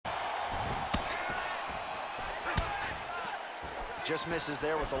Just misses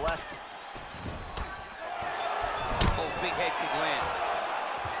there with the left. Oh, big head kick lands.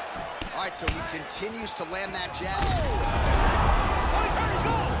 All right, so he continues to land that jab.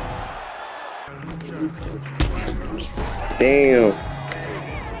 Damn.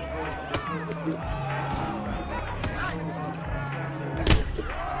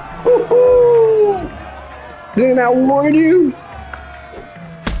 Woohoo! Didn't I warn you?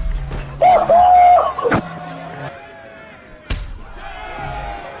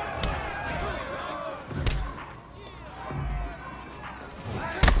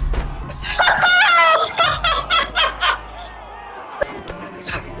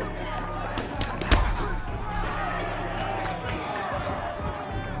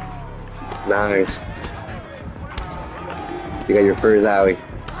 Nice. You got your first Howie.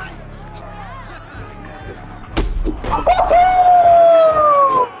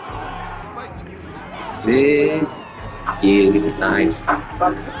 Sick. Yeah, nice.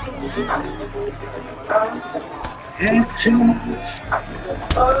 Has changed.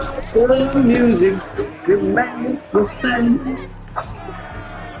 The music remains the same.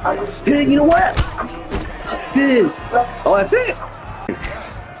 Hey, you know what? This. Oh, that's it.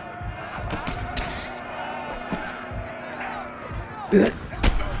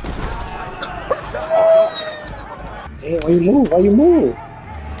 Hey, why you move? Why you move?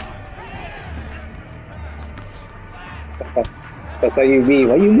 That's how you be.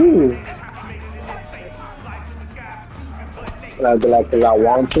 Why you move? And I'd be like, because I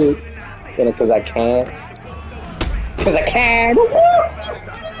want to, and because I can. Because I can.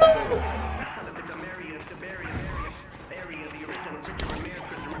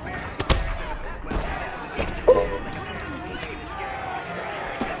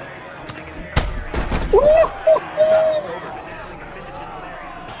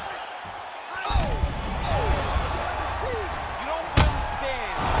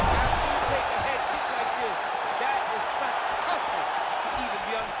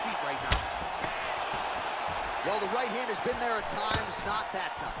 Well, the right hand has been there at times, not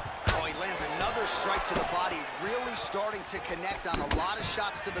that time. Oh, he lands another strike to the body, really starting to connect on a lot of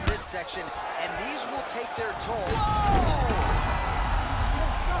shots to the midsection, and these will take their toll. Whoa!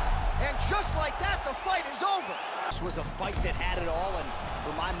 And just like that, the fight is over. This was a fight that had it all, and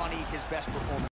for my money, his best performance.